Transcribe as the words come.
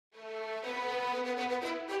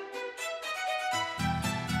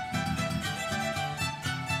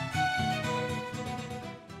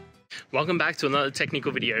Welcome back to another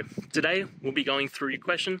technical video. Today, we'll be going through your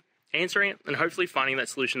question, answering it, and hopefully finding that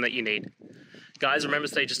solution that you need. Guys, remember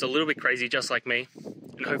to stay just a little bit crazy, just like me,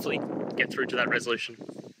 and hopefully get through to that resolution.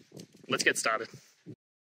 Let's get started.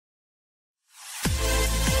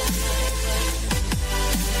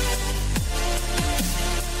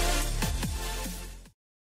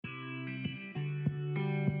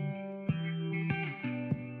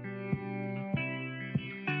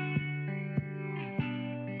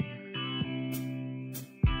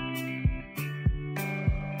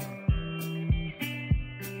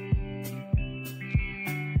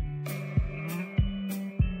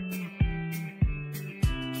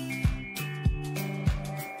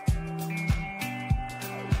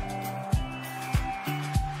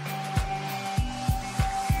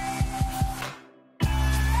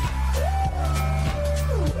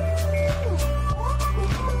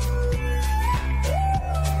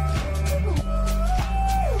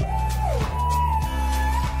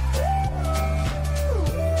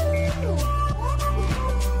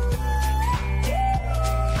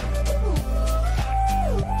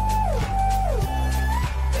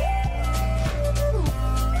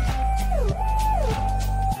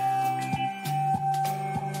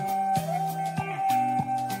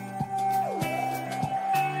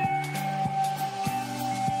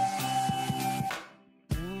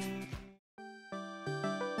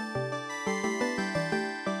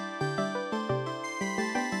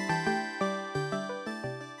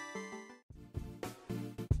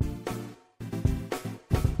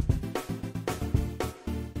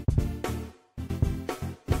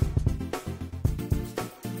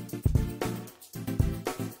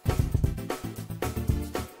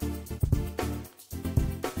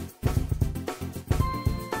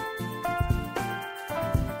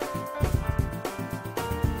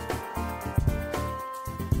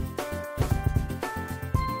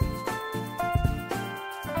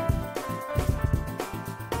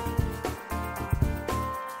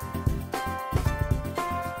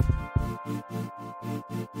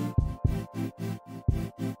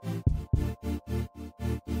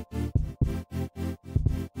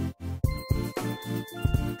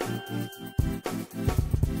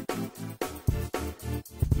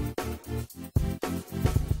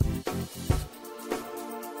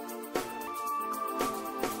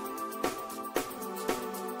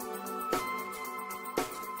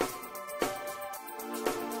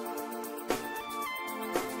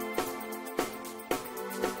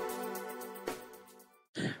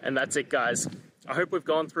 And that's it, guys. I hope we've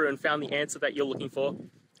gone through and found the answer that you're looking for.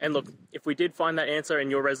 And look, if we did find that answer in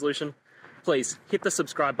your resolution, please hit the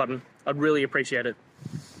subscribe button. I'd really appreciate it.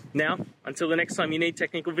 Now, until the next time you need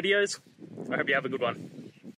technical videos, I hope you have a good one.